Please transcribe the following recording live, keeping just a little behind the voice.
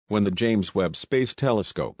when the James Webb Space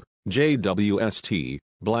Telescope, JWST,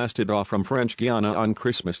 blasted off from French Guiana on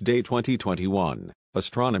Christmas Day 2021,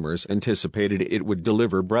 astronomers anticipated it would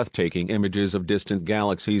deliver breathtaking images of distant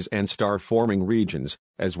galaxies and star-forming regions,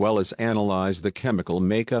 as well as analyze the chemical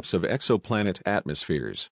makeups of exoplanet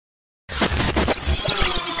atmospheres.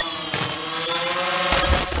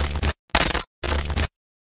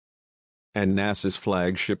 And NASA's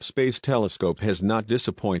flagship space telescope has not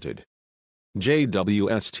disappointed.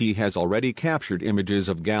 JWST has already captured images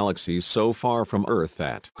of galaxies so far from Earth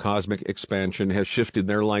that cosmic expansion has shifted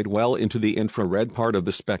their light well into the infrared part of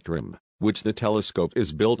the spectrum, which the telescope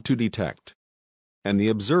is built to detect. And the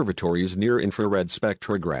observatory's near-infrared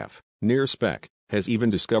spectrograph, NIRSpec, has even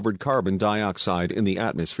discovered carbon dioxide in the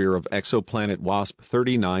atmosphere of exoplanet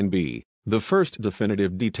WASP-39b, the first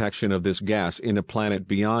definitive detection of this gas in a planet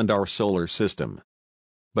beyond our solar system.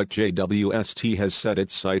 But JWST has set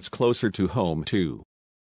its sights closer to home too.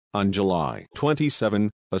 On July 27,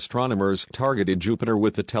 astronomers targeted Jupiter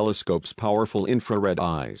with the telescope's powerful infrared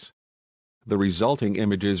eyes. The resulting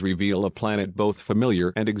images reveal a planet both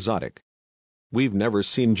familiar and exotic. "We've never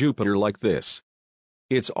seen Jupiter like this.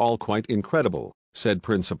 It's all quite incredible," said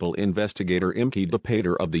principal investigator Imke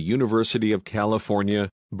DePater of the University of California,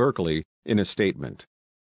 Berkeley, in a statement.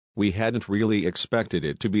 "We hadn't really expected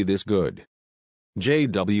it to be this good."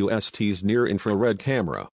 JWST's near-infrared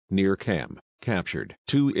camera, NIRCam, captured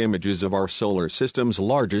 2 images of our solar system's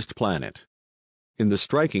largest planet. In the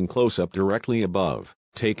striking close-up directly above,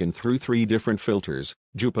 taken through 3 different filters,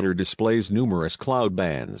 Jupiter displays numerous cloud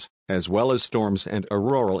bands, as well as storms and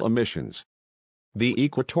auroral emissions. The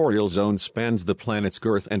equatorial zone spans the planet's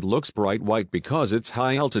girth and looks bright white because its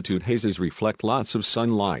high-altitude hazes reflect lots of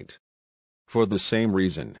sunlight. For the same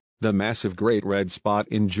reason, the massive Great Red Spot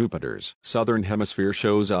in Jupiter's southern hemisphere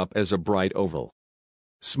shows up as a bright oval.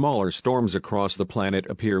 Smaller storms across the planet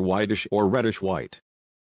appear whitish or reddish-white.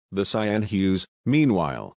 The cyan hues,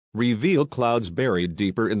 meanwhile, reveal clouds buried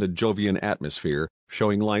deeper in the Jovian atmosphere,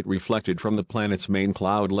 showing light reflected from the planet's main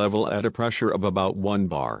cloud level at a pressure of about 1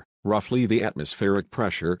 bar, roughly the atmospheric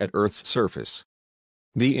pressure at Earth's surface.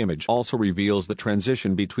 The image also reveals the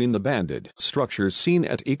transition between the banded structures seen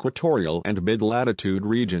at equatorial and mid-latitude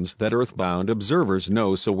regions that Earthbound observers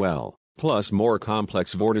know so well, plus more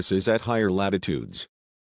complex vortices at higher latitudes.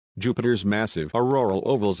 Jupiter's massive auroral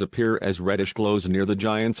ovals appear as reddish glows near the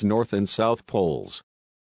giant's north and south poles.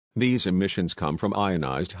 These emissions come from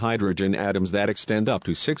ionized hydrogen atoms that extend up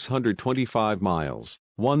to 625 miles,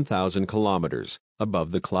 1,000 kilometers,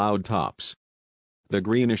 above the cloud tops. The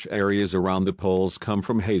greenish areas around the poles come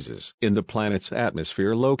from hazes in the planet's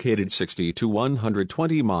atmosphere located 60 to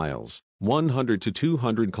 120 miles, 100 to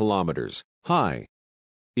 200 kilometers, high.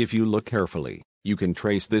 If you look carefully, you can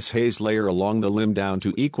trace this haze layer along the limb down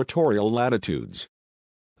to equatorial latitudes.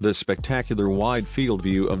 The spectacular wide-field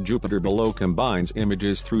view of Jupiter below combines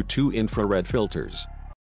images through 2 infrared filters.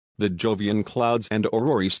 The Jovian clouds and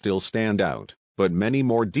aurorae still stand out, but many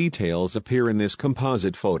more details appear in this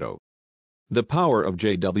composite photo. The power of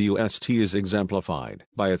JWST is exemplified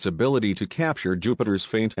by its ability to capture Jupiter's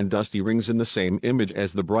faint and dusty rings in the same image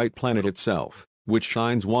as the bright planet itself, which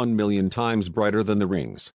shines 1 million times brighter than the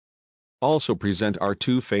rings. Also present are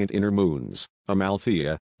 2 faint inner moons,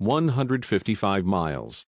 Amalthea, 155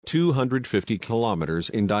 miles, 250 kilometers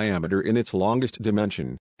in diameter in its longest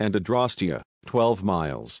dimension, and Adrastea, 12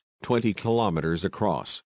 miles, 20 kilometers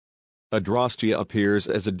across. Adrastea appears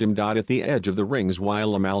as a dim dot at the edge of the rings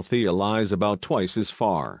while Amalthea lies about twice as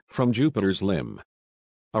far from Jupiter's limb.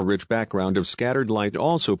 A rich background of scattered light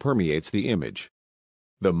also permeates the image.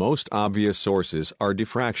 The most obvious sources are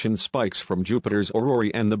diffraction spikes from Jupiter's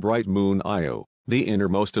aurorae and the bright moon Io, the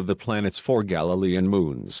innermost of the planet's 4 Galilean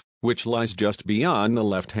moons, which lies just beyond the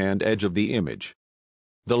left-hand edge of the image.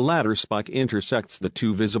 The latter spike intersects the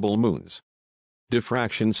 2 visible moons.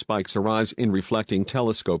 Diffraction spikes arise in reflecting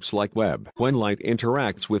telescopes like Webb when light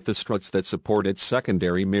interacts with the struts that support its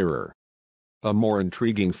secondary mirror. A more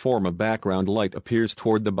intriguing form of background light appears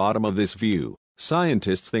toward the bottom of this view.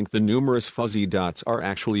 Scientists think the numerous fuzzy dots are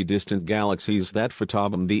actually distant galaxies that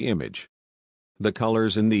photobomb the image. The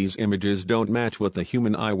colors in these images don't match what the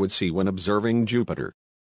human eye would see when observing Jupiter.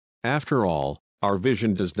 After all, our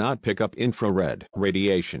vision does not pick up infrared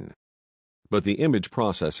radiation. But the image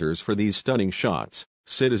processors for these stunning shots,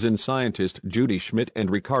 citizen scientist Judy Schmidt and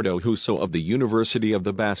Ricardo Huso of the University of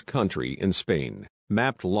the Basque Country in Spain,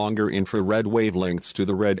 mapped longer infrared wavelengths to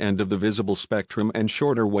the red end of the visible spectrum and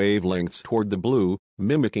shorter wavelengths toward the blue,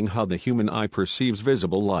 mimicking how the human eye perceives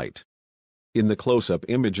visible light. In the close-up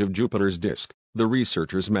image of Jupiter's disk, the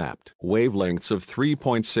researchers mapped wavelengths of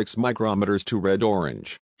 3.6 micrometers to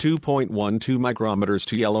red-orange, 2.12 micrometers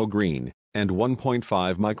to yellow-green, and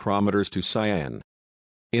 1.5 micrometers to cyan.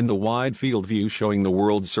 In the wide field view showing the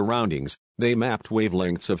world's surroundings, they mapped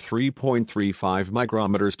wavelengths of 3.35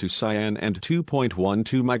 micrometers to cyan and 2.12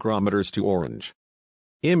 micrometers to orange.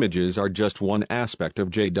 Images are just one aspect of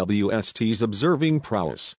JWST's observing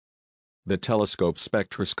prowess. The telescope's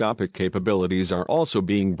spectroscopic capabilities are also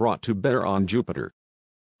being brought to bear on Jupiter.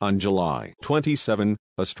 On July 27,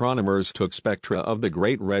 astronomers took spectra of the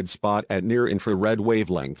Great Red Spot at near-infrared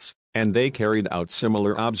wavelengths, and they carried out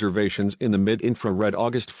similar observations in the mid-infrared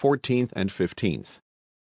August 14 and 15.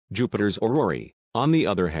 Jupiter's aurorae, on the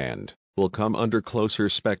other hand, will come under closer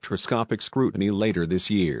spectroscopic scrutiny later this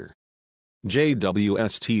year.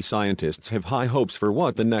 JWST scientists have high hopes for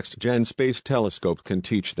what the next-gen space telescope can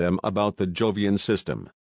teach them about the Jovian system.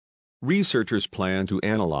 Researchers plan to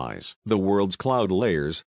analyze the world's cloud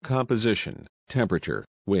layers, composition, temperature,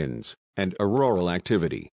 winds, and auroral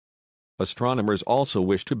activity. Astronomers also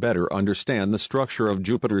wish to better understand the structure of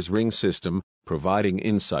Jupiter's ring system, providing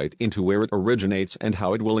insight into where it originates and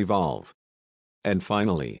how it will evolve. And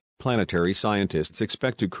finally, planetary scientists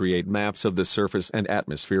expect to create maps of the surface and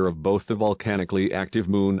atmosphere of both the volcanically active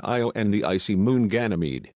moon Io and the icy moon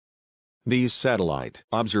Ganymede. These satellite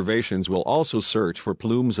observations will also search for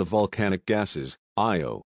plumes of volcanic gases,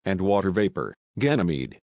 Io, and water vapor,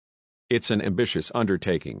 Ganymede. It's an ambitious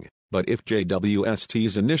undertaking, but if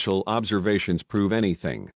JWST's initial observations prove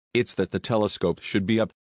anything, it's that the telescope should be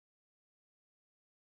up